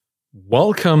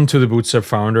Welcome to the Bootstrap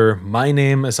Founder. My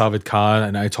name is Avid Khan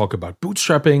and I talk about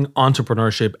bootstrapping,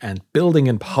 entrepreneurship, and building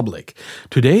in public.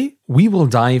 Today, we will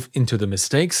dive into the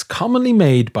mistakes commonly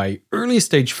made by early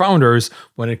stage founders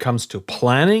when it comes to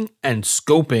planning and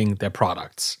scoping their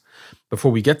products.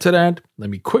 Before we get to that, let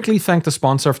me quickly thank the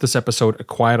sponsor of this episode,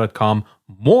 Acquire.com.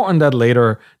 More on that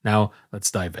later. Now,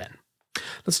 let's dive in.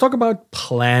 Let's talk about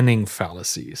planning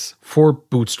fallacies for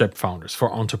bootstrap founders,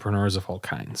 for entrepreneurs of all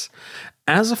kinds.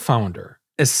 As a founder,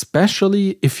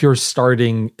 especially if you're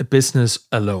starting a business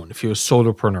alone, if you're a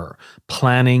solopreneur,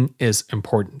 planning is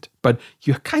important. But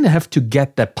you kind of have to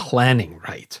get that planning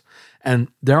right. And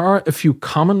there are a few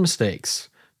common mistakes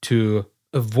to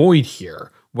avoid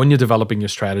here when you're developing your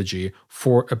strategy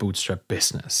for a bootstrap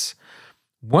business.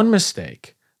 One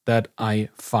mistake that I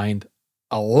find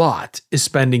a lot is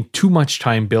spending too much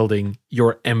time building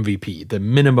your MVP, the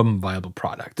minimum viable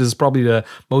product. This is probably the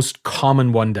most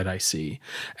common one that I see.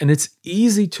 And it's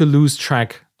easy to lose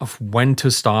track of when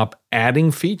to stop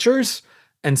adding features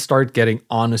and start getting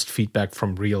honest feedback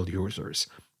from real users.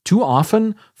 Too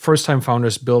often, first-time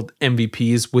founders build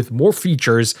MVPs with more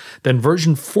features than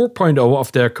version 4.0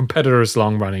 of their competitors'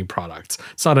 long-running products.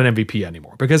 It's not an MVP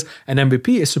anymore because an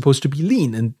MVP is supposed to be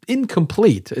lean and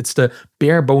incomplete. It's the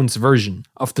bare bones version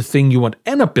of the thing you want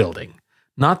to end up building,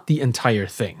 not the entire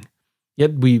thing.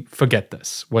 Yet we forget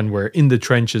this when we're in the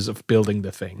trenches of building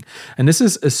the thing. And this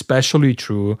is especially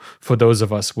true for those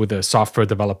of us with a software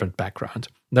development background.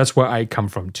 That's where I come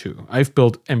from too. I've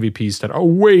built MVPs that are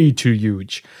way too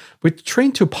huge. We're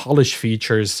trained to polish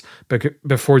features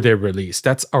before they're released.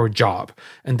 That's our job.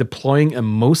 And deploying a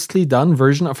mostly done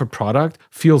version of a product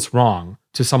feels wrong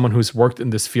to someone who's worked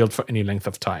in this field for any length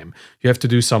of time. You have to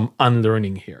do some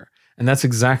unlearning here. And that's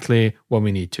exactly what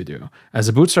we need to do. As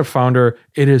a bootstrap founder,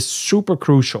 it is super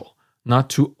crucial not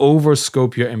to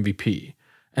overscope your MVP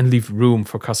and leave room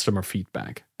for customer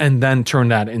feedback and then turn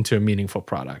that into a meaningful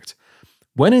product.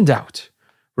 When in doubt,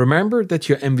 remember that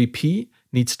your MVP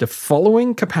needs the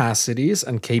following capacities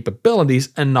and capabilities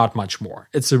and not much more.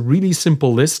 It's a really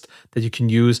simple list that you can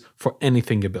use for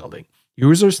anything you're building.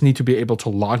 Users need to be able to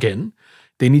log in.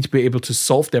 They need to be able to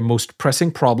solve their most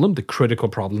pressing problem, the critical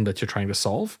problem that you're trying to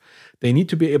solve. They need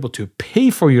to be able to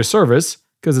pay for your service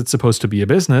because it's supposed to be a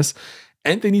business.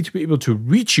 And they need to be able to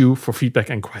reach you for feedback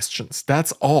and questions.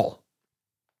 That's all.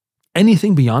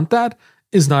 Anything beyond that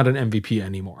is not an MVP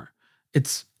anymore.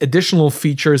 It's additional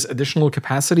features, additional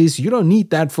capacities. You don't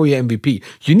need that for your MVP.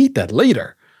 You need that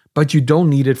later, but you don't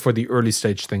need it for the early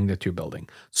stage thing that you're building.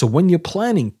 So when you're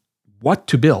planning what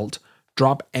to build,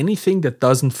 drop anything that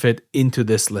doesn't fit into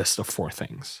this list of 4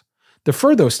 things.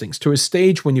 Defer those things to a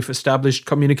stage when you've established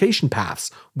communication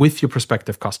paths with your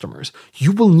prospective customers.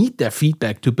 You will need their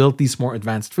feedback to build these more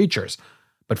advanced features.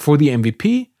 But for the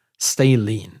MVP, stay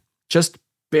lean. Just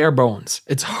bare bones.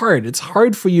 It's hard. It's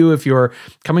hard for you if you're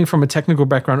coming from a technical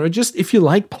background or just if you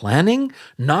like planning,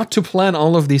 not to plan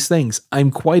all of these things.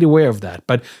 I'm quite aware of that,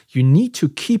 but you need to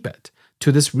keep it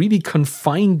to this really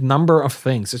confined number of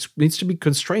things. It needs to be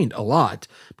constrained a lot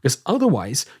because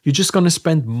otherwise you're just going to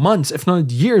spend months, if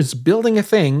not years, building a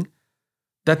thing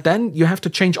that then you have to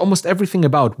change almost everything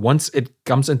about once it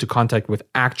comes into contact with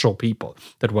actual people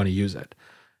that want to use it.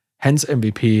 Hence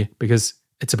MVP, because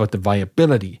it's about the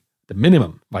viability, the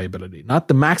minimum viability, not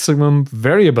the maximum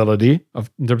variability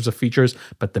in terms of features,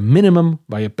 but the minimum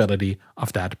viability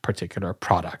of that particular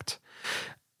product.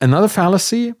 Another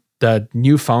fallacy that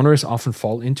new founders often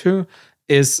fall into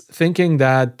is thinking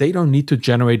that they don't need to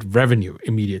generate revenue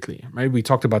immediately, right? We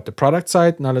talked about the product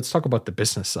side. Now let's talk about the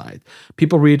business side.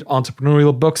 People read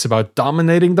entrepreneurial books about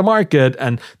dominating the market,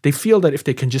 and they feel that if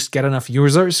they can just get enough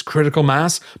users, critical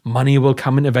mass, money will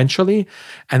come in eventually.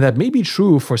 And that may be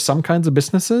true for some kinds of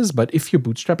businesses, but if you're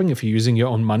bootstrapping, if you're using your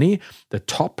own money, the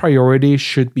top priority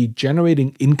should be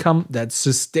generating income that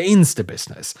sustains the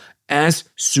business as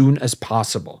soon as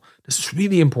possible. This is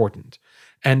really important.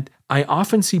 And I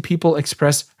often see people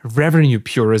express revenue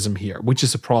purism here, which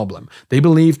is a problem. They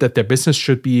believe that their business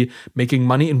should be making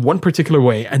money in one particular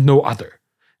way and no other.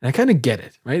 And I kind of get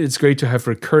it, right? It's great to have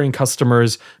recurring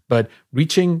customers, but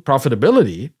reaching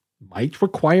profitability might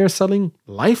require selling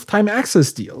lifetime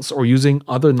access deals or using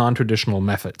other non-traditional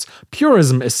methods.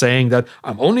 Purism is saying that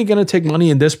I'm only going to take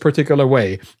money in this particular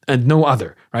way and no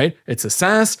other, right? It's a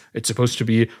SaaS, it's supposed to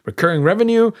be recurring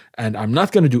revenue, and I'm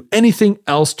not going to do anything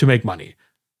else to make money.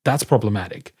 That's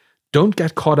problematic. Don't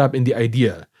get caught up in the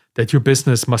idea that your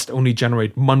business must only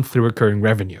generate monthly recurring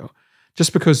revenue.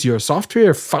 Just because your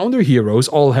software founder heroes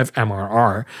all have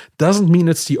MRR doesn't mean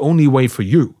it's the only way for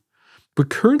you. We're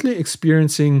currently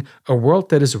experiencing a world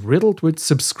that is riddled with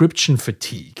subscription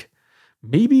fatigue.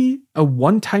 maybe a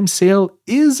one-time sale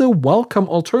is a welcome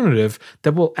alternative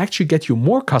that will actually get you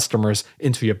more customers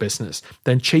into your business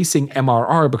than chasing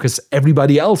MRR because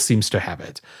everybody else seems to have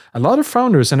it. A lot of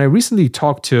founders, and I recently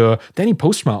talked to Danny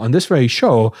Postma on this very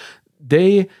show,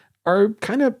 they are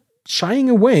kind of shying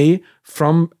away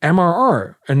from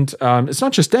MRR. And it's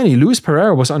not just Danny. Luis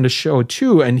Pereira was on the show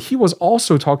too, and he was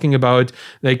also talking about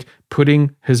like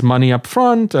putting his money up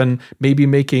front and maybe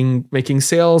making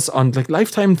sales on like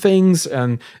lifetime things.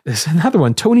 And there's another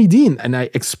one, Tony Dean, and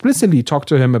I explicitly talked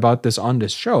to him about this on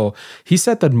this show. He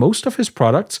said that most of his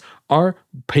products are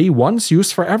pay once,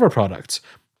 use forever products,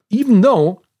 even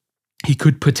though he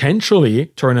could potentially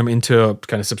turn them into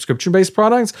kind of subscription-based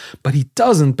products, but he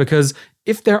doesn't, because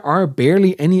if there are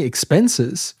barely any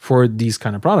expenses for these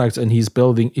kind of products, and he's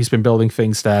been building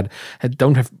things that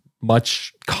don't have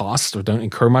much cost or don't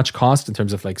incur much cost in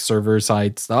terms of like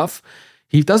server-side stuff,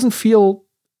 he doesn't feel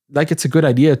like it's a good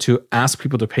idea to ask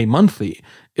people to pay monthly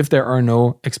if there are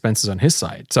no expenses on his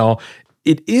side. So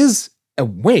it is a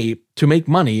way to make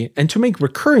money and to make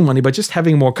recurring money by just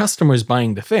having more customers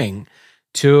buying the thing,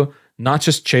 to not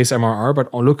just chase MRR,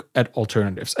 but look at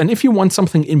alternatives. And if you want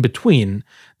something in between,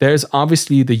 there's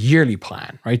obviously the yearly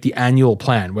plan, right? The annual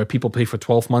plan where people pay for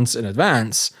 12 months in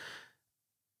advance,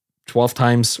 12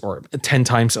 times or 10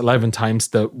 times, 11 times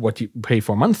what you pay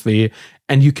for monthly.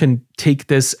 And you can take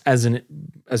this as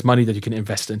money that you can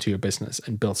invest into your business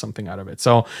and build something out of it.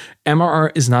 So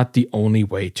MRR is not the only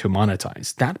way to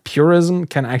monetize. That purism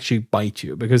can actually bite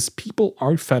you because people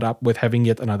are fed up with having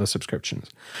yet another subscription.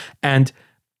 And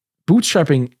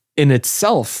bootstrapping in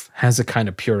itself has a kind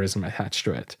of purism attached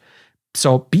to it.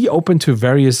 So be open to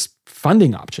various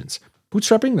funding options.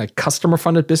 Bootstrapping, like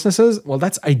customer-funded businesses, well,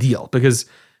 that's ideal because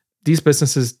these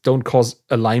businesses don't cause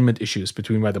alignment issues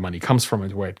between where the money comes from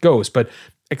and where it goes. But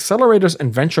accelerators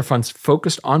and venture funds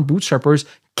focused on bootstrappers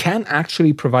can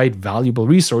actually provide valuable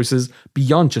resources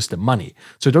beyond just the money.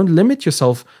 So don't limit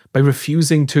yourself by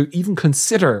refusing to even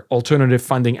consider alternative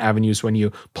funding avenues when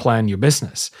you plan your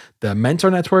business. The mentor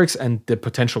networks and the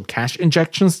potential cash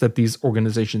injections that these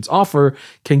organizations offer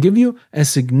can give you a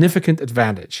significant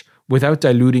advantage without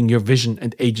diluting your vision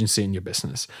and agency in your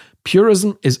business.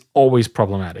 Purism is always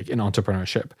problematic in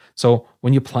entrepreneurship. So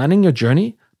when you're planning your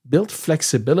journey, build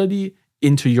flexibility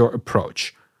into your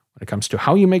approach when it comes to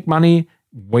how you make money,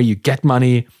 where you get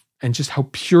money, and just how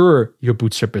pure your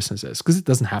bootstrap business is, because it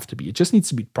doesn't have to be. It just needs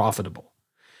to be profitable.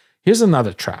 Here's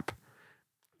another trap.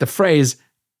 The phrase,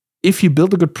 if you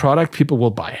build a good product, people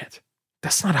will buy it.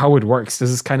 That's not how it works.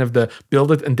 This is kind of the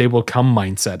build it and they will come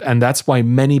mindset. And that's why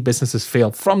many businesses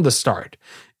fail from the start.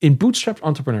 In bootstrap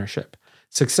entrepreneurship,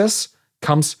 success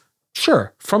comes,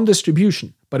 sure, from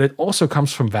distribution, but it also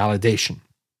comes from validation.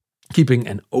 Keeping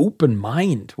an open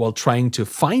mind while trying to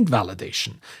find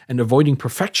validation and avoiding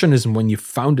perfectionism when you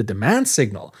found a demand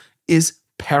signal is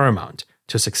paramount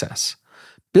to success.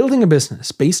 Building a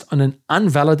business based on an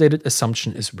unvalidated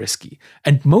assumption is risky.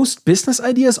 And most business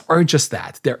ideas are just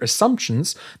that. They're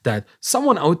assumptions that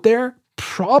someone out there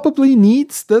probably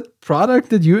needs the product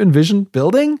that you envision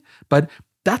building, but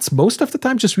that's most of the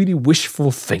time just really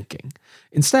wishful thinking.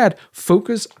 Instead,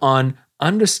 focus on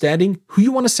understanding who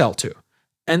you want to sell to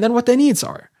and then what their needs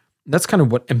are. That's kind of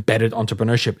what embedded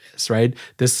entrepreneurship is, right?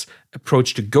 This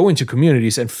approach to go into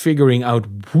communities and figuring out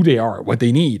who they are, what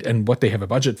they need, and what they have a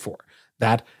budget for.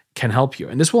 That can help you.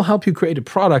 And this will help you create a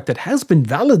product that has been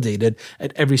validated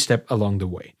at every step along the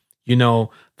way. You know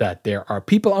that there are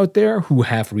people out there who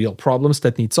have real problems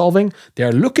that need solving.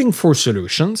 They're looking for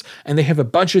solutions and they have a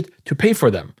budget to pay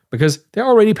for them because they're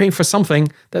already paying for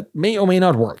something that may or may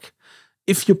not work.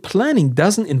 If your planning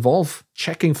doesn't involve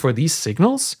checking for these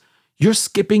signals, you're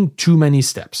skipping too many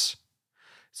steps.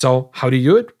 So how do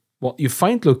you do it? Well, you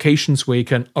find locations where you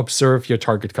can observe your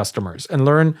target customers and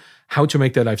learn how to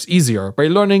make their lives easier by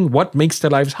learning what makes their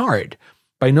lives hard.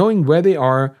 By knowing where they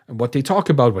are and what they talk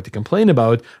about, what they complain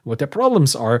about, what their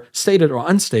problems are, stated or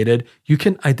unstated, you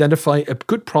can identify a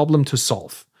good problem to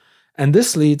solve. And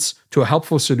this leads to a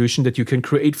helpful solution that you can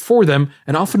create for them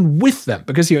and often with them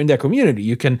because you're in their community.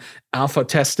 You can alpha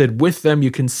test it with them.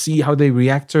 You can see how they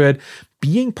react to it.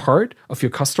 Being part of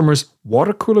your customers'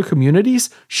 water cooler communities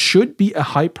should be a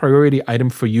high priority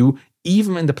item for you,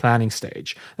 even in the planning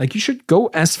stage. Like, you should go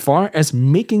as far as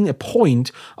making a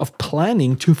point of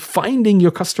planning to finding your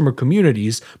customer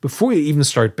communities before you even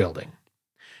start building.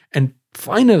 And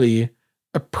finally,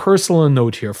 a personal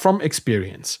note here from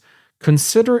experience.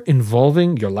 Consider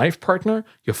involving your life partner,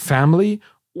 your family,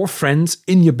 or friends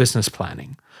in your business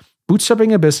planning.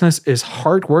 Bootstrapping a business is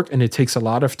hard work and it takes a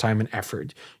lot of time and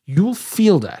effort. You'll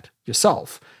feel that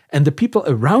yourself, and the people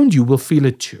around you will feel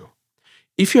it too.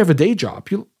 If you have a day job,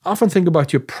 you'll Often think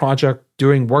about your project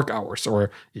during work hours,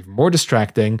 or even more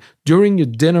distracting, during your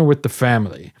dinner with the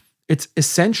family. It's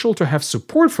essential to have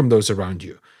support from those around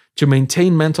you to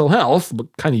maintain mental health,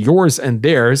 kind of yours and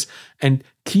theirs, and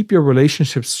keep your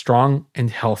relationships strong and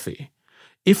healthy.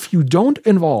 If you don't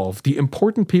involve the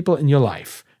important people in your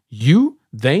life, you,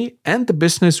 they, and the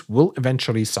business will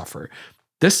eventually suffer.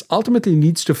 This ultimately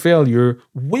leads to failure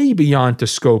way beyond the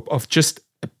scope of just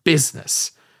a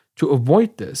business. To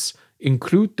avoid this,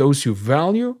 include those you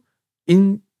value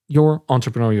in your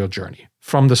entrepreneurial journey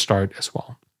from the start as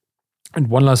well. And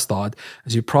one last thought,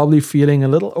 as you're probably feeling a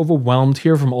little overwhelmed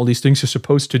here from all these things you're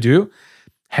supposed to do,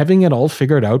 having it all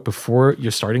figured out before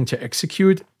you're starting to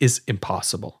execute is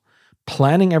impossible.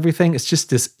 Planning everything is just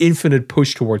this infinite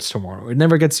push towards tomorrow. It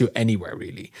never gets you anywhere,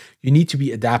 really. You need to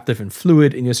be adaptive and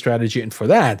fluid in your strategy. And for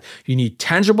that, you need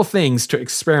tangible things to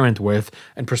experiment with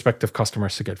and prospective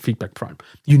customers to get feedback from.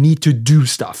 You need to do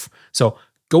stuff. So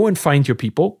go and find your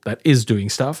people that is doing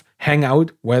stuff, hang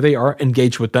out where they are,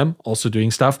 engage with them, also doing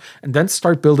stuff, and then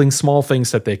start building small things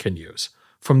that they can use.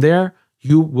 From there,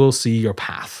 you will see your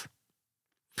path.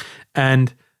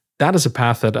 And that is a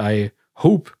path that I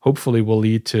hopefully will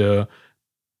lead to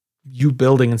you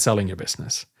building and selling your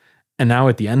business. And now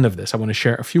at the end of this, I want to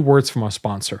share a few words from our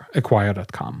sponsor,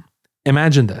 Acquire.com.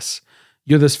 Imagine this.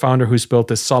 You're this founder who's built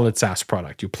this solid SaaS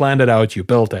product. You planned it out, you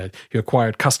built it, you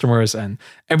acquired customers, and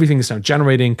everything is now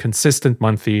generating consistent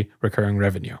monthly recurring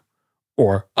revenue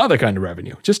or other kind of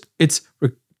revenue. Just it's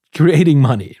creating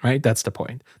money, right? That's the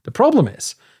point. The problem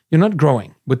is you're not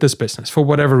growing with this business for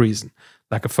whatever reason.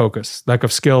 Lack of focus, lack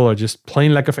of skill, or just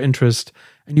plain lack of interest,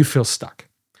 and you feel stuck.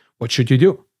 What should you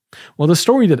do? Well, the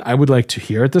story that I would like to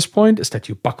hear at this point is that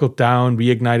you buckled down,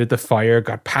 reignited the fire,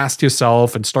 got past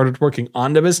yourself, and started working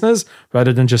on the business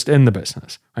rather than just in the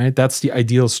business, right? That's the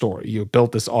ideal story. You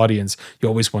built this audience you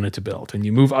always wanted to build, and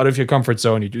you move out of your comfort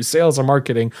zone, you do sales and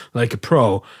marketing like a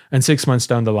pro, and 6 months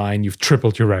down the line, you've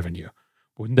tripled your revenue.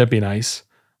 Wouldn't that be nice?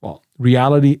 Well,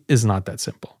 reality is not that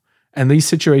simple. And these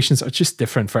situations are just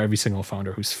different for every single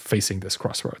founder who's facing this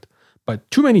crossroad.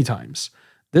 But too many times,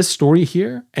 this story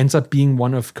here ends up being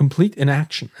one of complete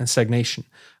inaction and stagnation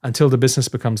until the business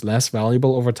becomes less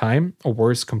valuable over time, or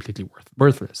worse, completely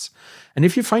worthless. And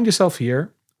if you find yourself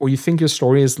here, or you think your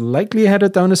story is likely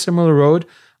headed down a similar road,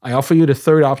 I offer you the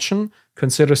third option.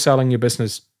 Consider selling your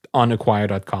business on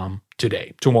Acquire.com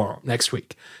today, tomorrow, next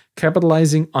week.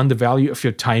 Capitalizing on the value of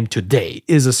your time today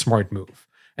is a smart move.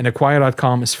 And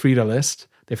Acquire.com is free to list.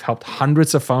 They've helped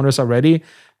hundreds of founders already.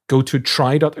 Go to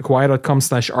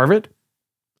try.acquire.com/Arvid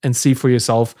and see for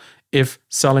yourself if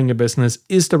selling a business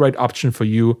is the right option for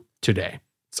you today.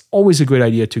 It's always a good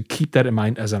idea to keep that in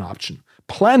mind as an option.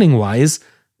 Planning-wise,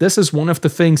 this is one of the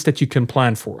things that you can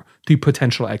plan for, the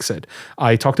potential exit.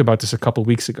 I talked about this a couple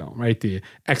weeks ago, right? The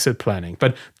exit planning.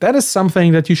 But that is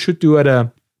something that you should do at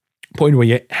a point where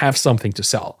you have something to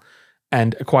sell.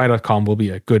 And Acquire.com will be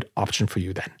a good option for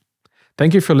you then.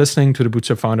 Thank you for listening to The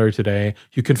Bootstrap Founder today.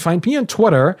 You can find me on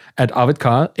Twitter at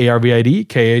ArvidKahl,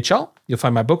 ARVIDKHL. You'll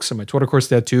find my books and my Twitter course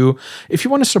there too. If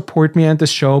you want to support me and this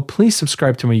show, please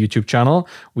subscribe to my YouTube channel.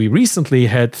 We recently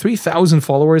had 3,000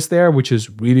 followers there, which is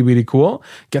really, really cool.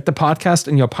 Get the podcast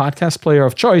in your podcast player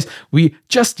of choice. We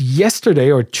just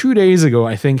yesterday or 2 days ago,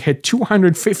 I think, hit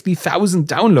 250,000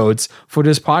 downloads for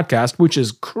this podcast, which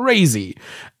is crazy.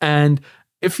 And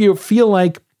if you feel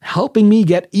like helping me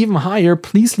get even higher,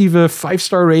 please leave a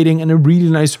 5-star rating and a really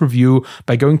nice review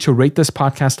by going to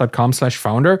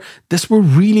ratethispodcast.com/founder. This will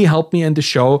really help me end the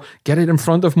show, get it in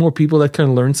front of more people that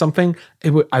can learn something.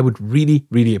 I would really,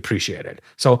 really appreciate it.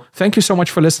 So thank you so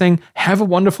much for listening. Have a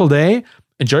wonderful day.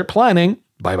 Enjoy planning.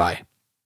 Bye-bye.